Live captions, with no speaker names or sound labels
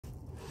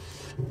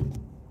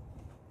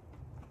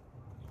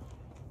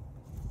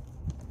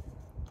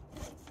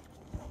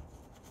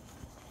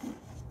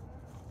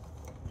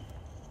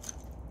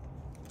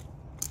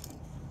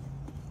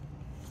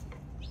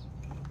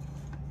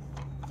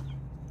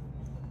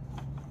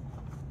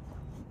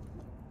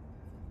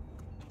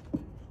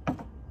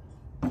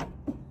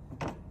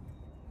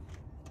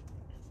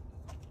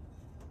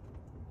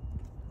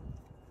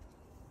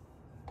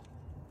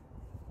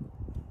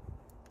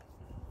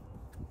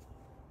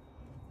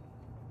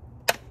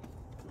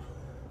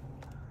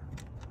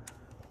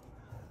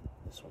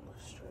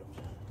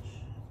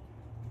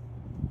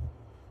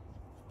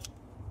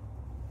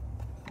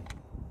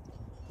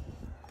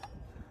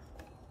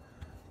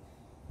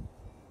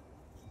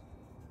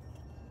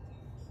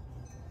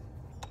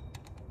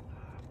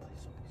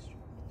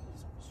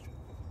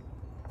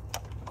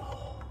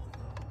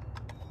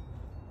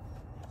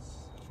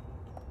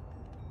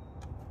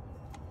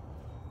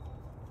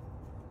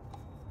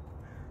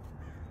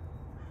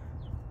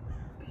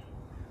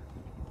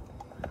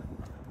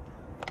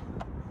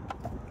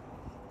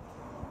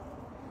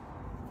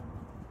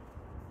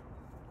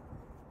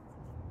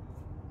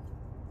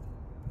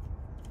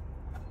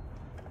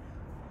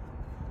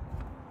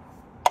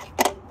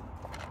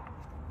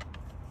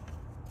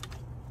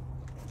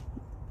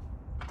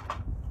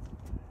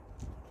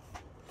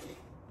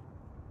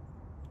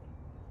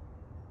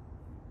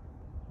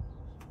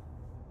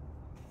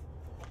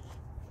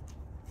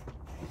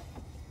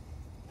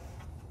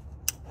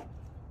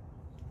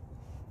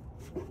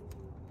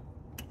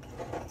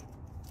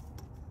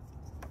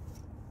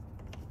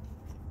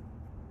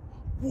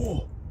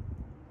Whoa!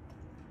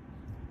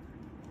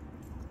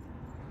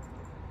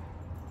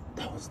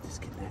 That was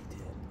disconnected.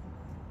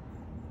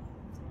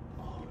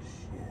 Oh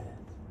shit.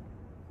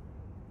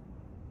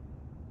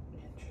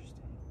 Interesting.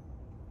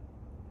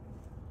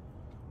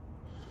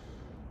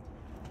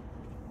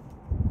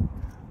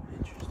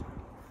 Interesting.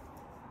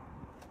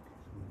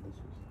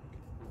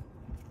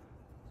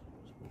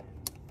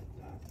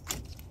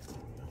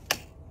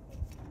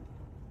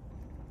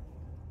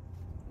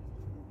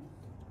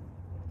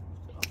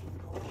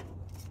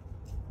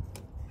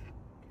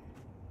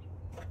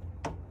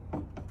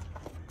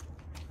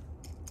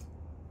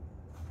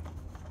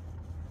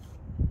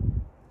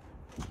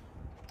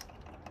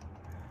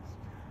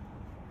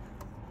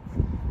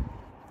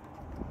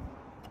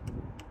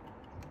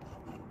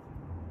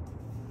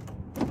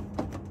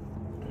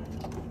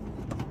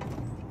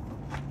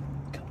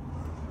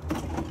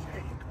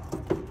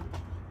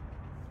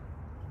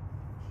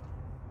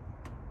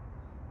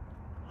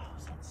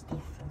 This was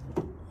still filled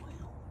with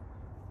oil.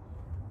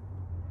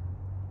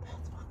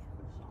 That's fucking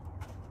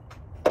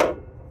bizarre.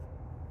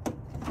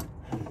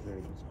 That is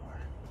very bizarre.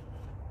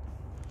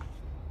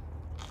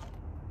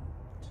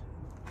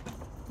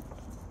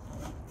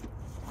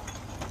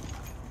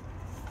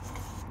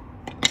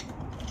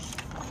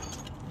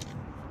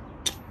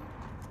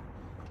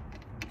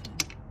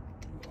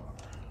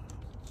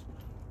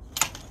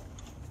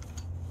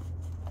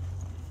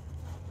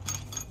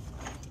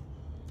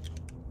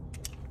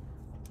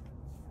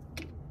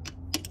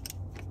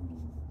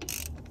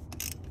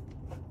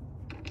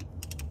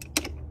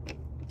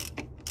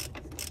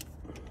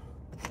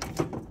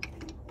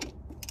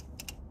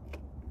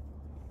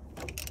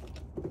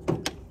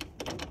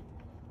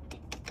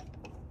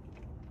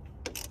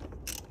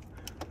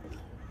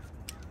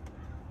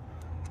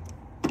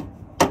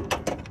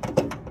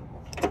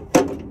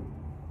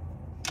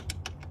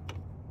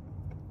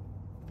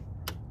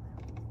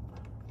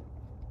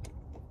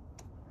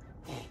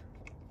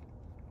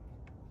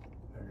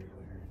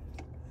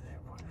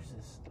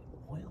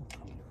 Oil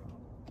coming from?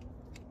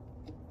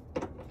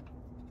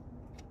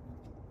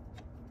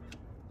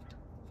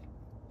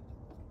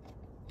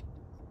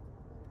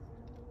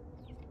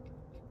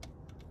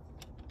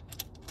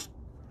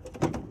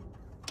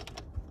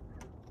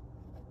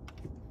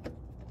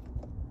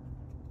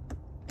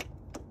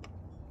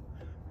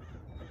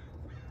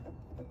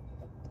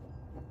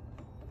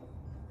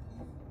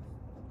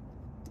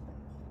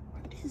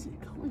 Where is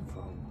it coming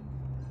from?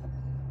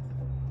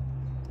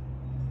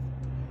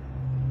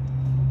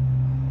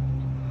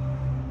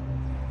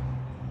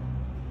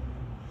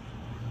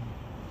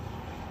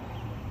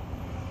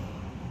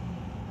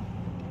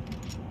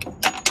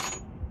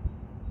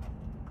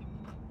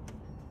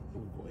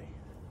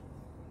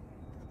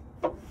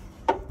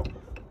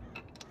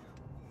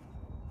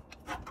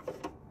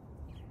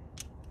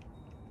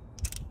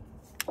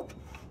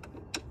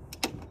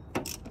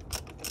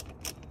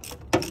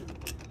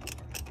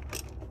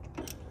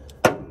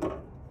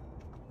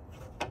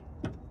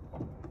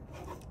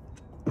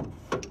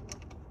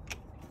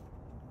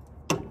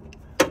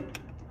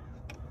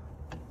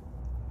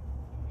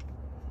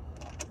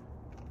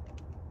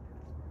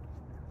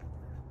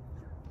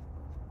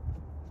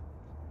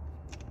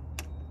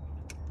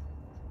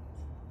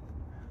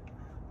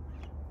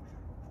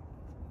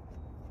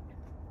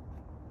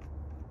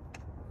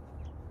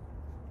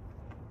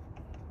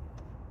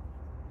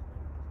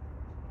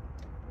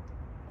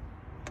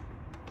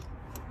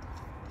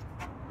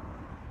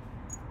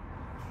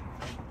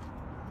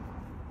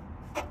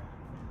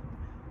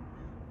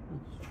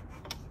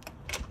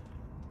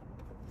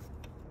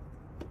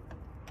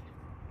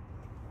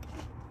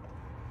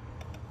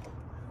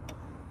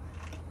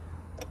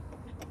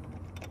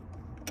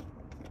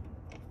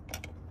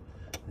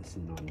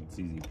 Seen on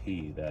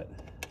CZP that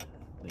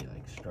they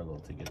like struggle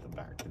to get the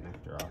back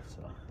connector off,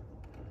 so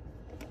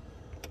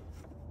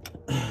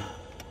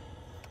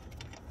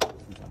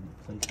since I'm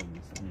replacing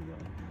this anyway,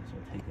 I might as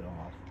well take it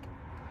off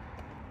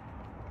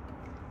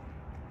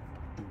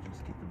and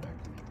just get the back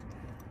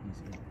connector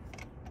easier.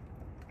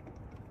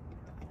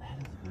 That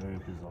is very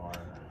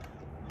bizarre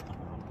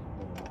amount of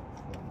oil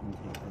for an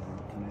intake that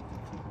are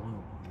connected to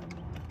oil.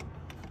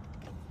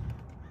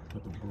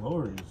 But the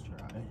blower is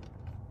dry,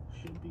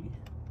 should be.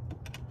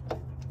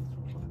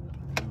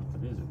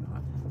 Is it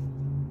not?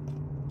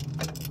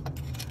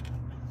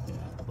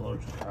 Yeah, the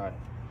blower's dry.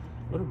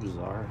 What a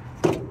bizarre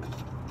thing.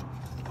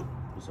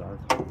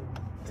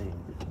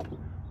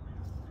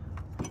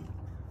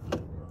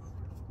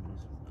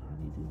 How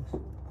do you do this?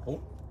 Pull?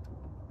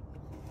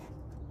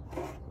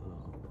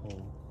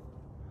 Pull.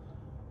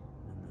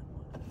 And then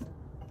what?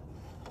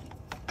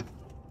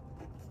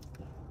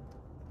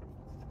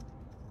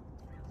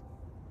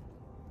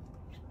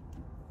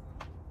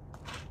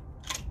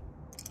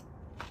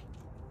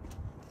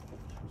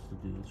 To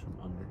do this from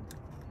under.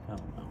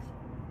 Hell no.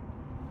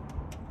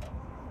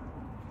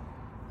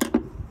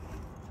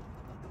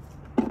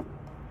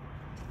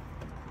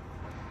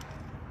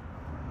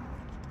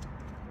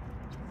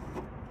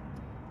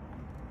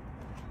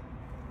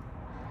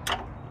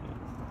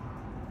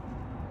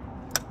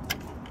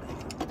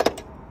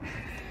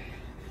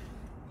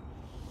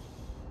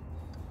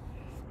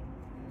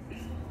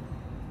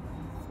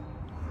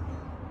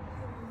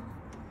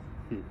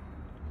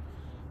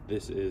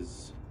 This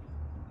is,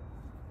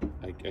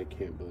 I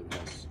can't believe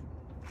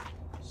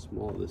how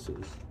small this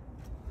is.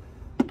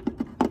 Okay,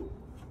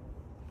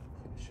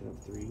 I should have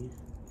 3.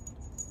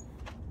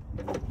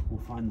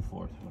 We'll find the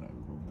 4th when I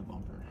remove the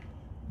bumper.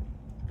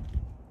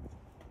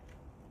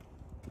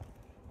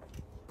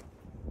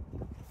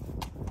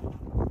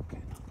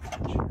 Okay,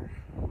 not sure.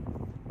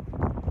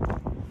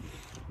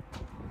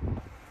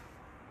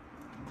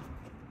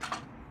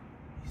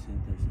 He said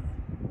there's a...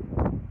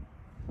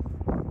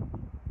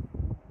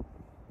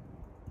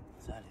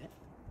 Is that it?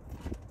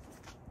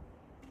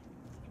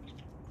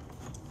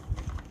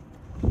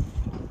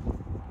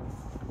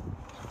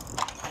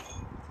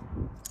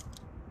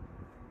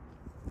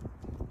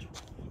 There's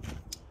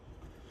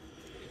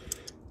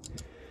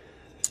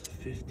a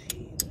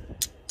 15.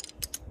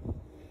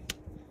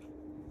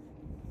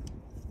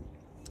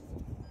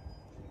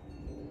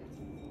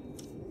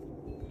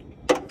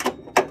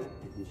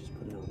 You just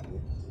put it on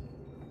this.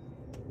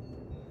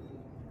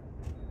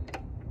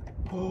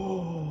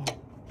 Oh,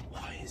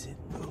 why is it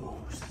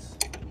loose?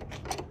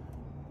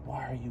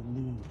 Why are you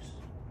loose?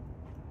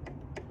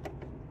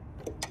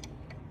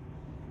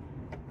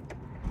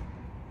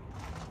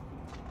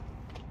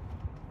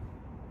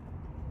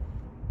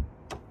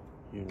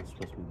 You're not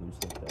supposed to be loose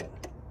like that.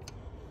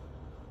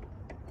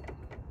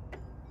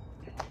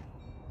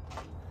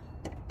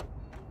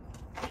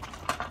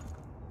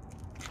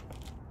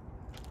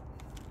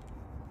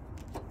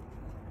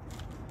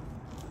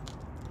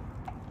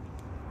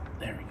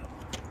 There we go.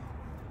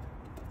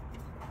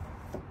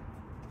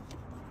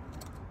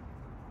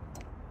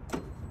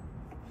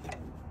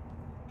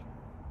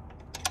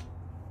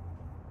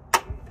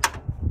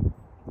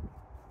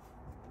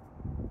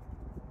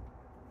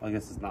 Well, I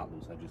guess it's not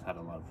loose. I just had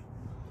a lot of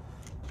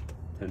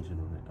tension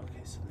on it.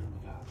 Okay, so then we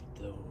got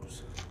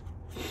those.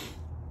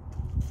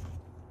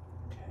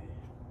 Okay.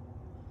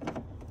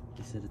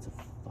 He said it's a 5.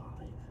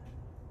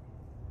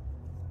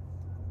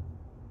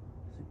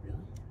 Is it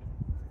really?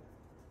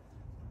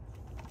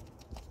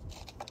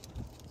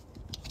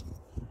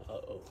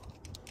 Uh-oh.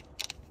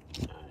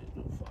 Alright,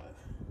 no 5.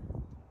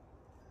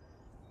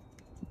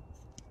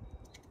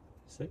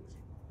 6?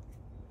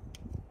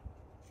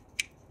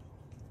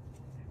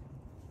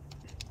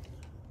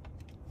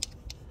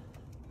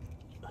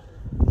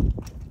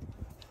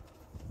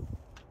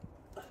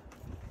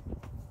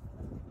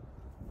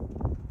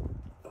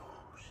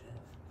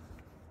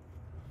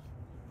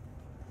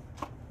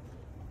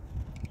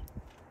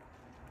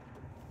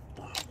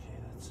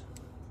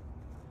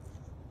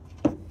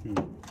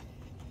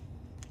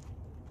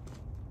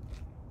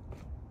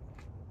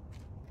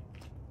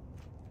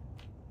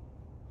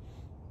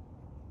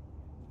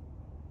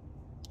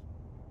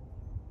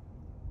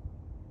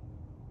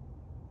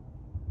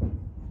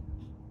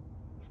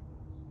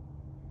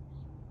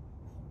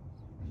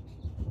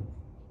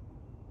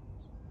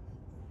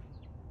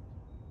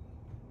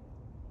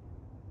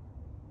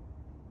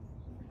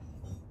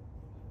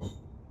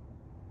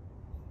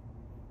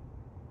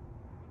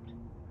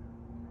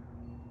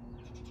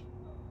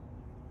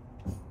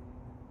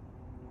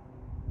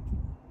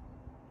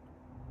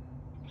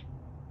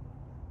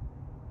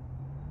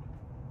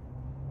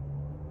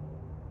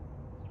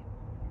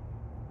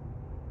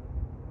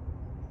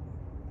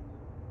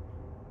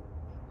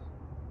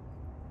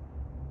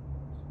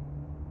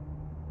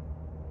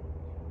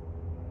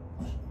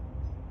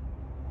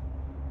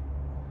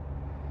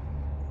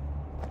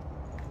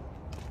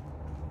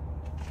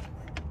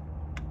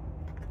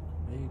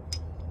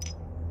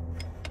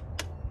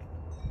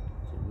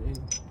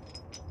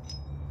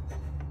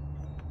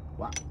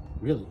 Wow,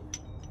 really?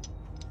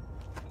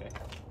 Okay.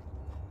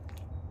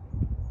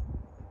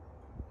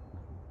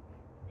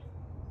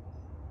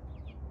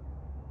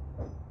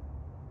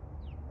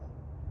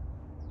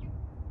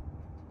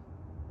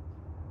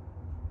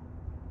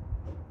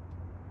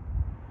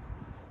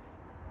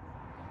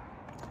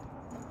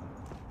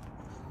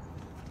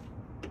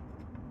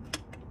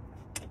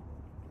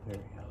 There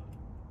we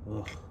go.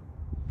 Ugh.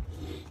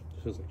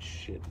 Feels like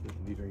shit. You have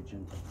to be very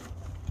gentle.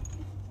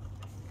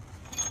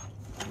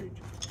 Very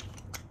gentle.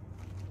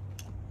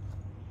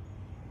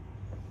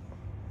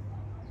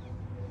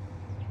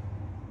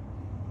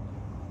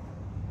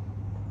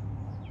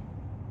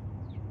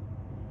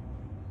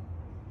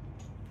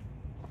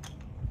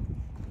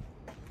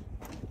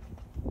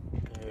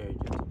 Very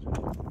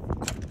gentle.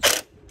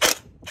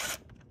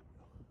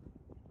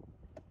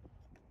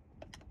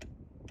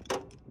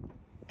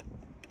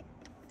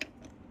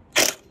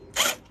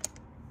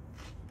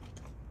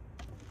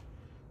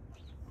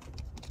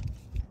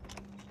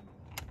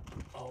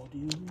 Oh, do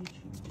you need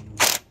you do?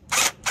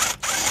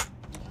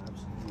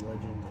 Absolute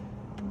legend.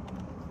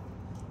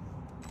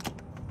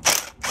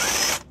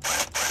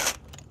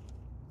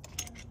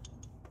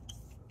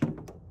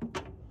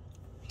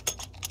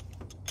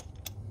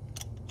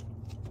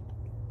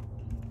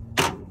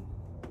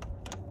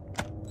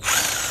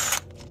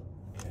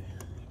 Okay.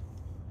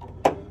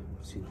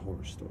 I've seen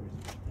horror stories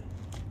about that.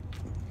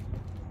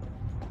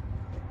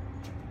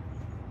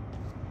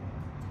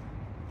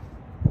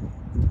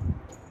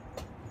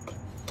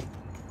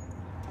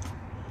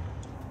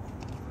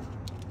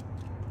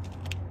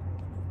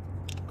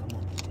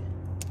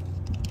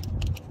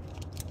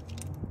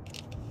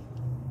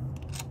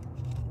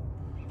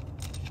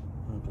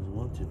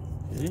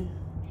 Okay.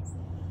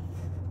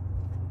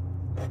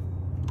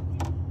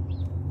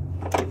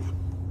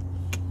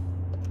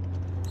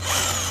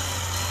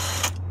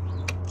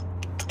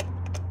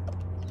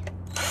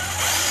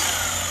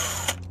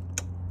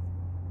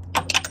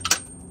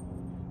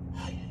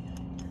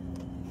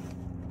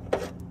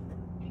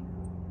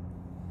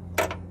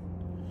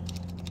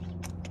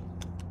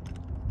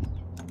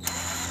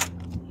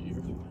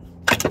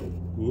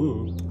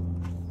 Whoa.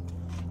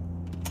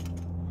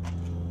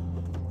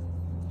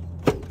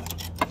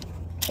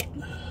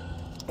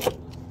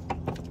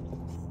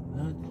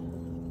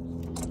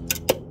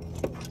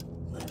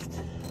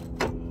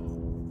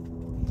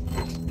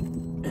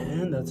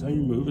 And that's how you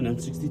move an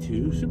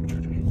M62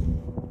 supercharger.